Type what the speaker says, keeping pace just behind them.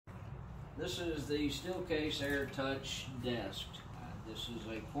This is the Steelcase Airtouch desk. This is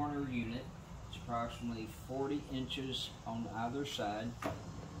a corner unit. It's approximately 40 inches on either side.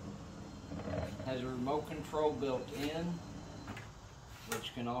 Has a remote control built in,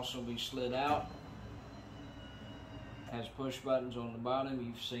 which can also be slid out. Has push buttons on the bottom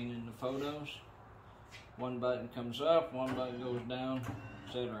you've seen in the photos. One button comes up, one button goes down,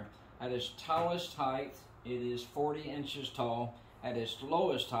 etc. At its tallest height, it is 40 inches tall. At its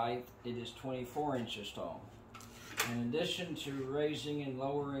lowest height, it is 24 inches tall. In addition to raising and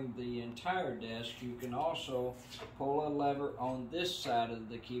lowering the entire desk, you can also pull a lever on this side of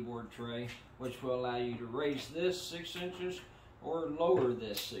the keyboard tray, which will allow you to raise this 6 inches or lower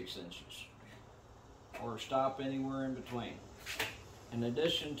this 6 inches, or stop anywhere in between. In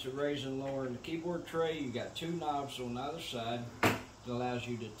addition to raising and lowering the keyboard tray, you got two knobs on either side that allows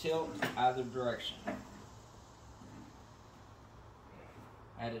you to tilt either direction.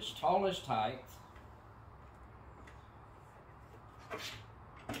 At its tallest height,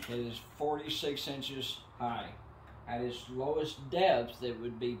 it is 46 inches high. At its lowest depth, it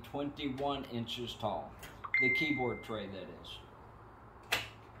would be 21 inches tall. The keyboard tray, that is.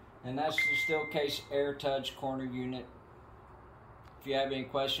 And that's the Steelcase Airtouch corner unit. If you have any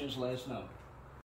questions, let us know.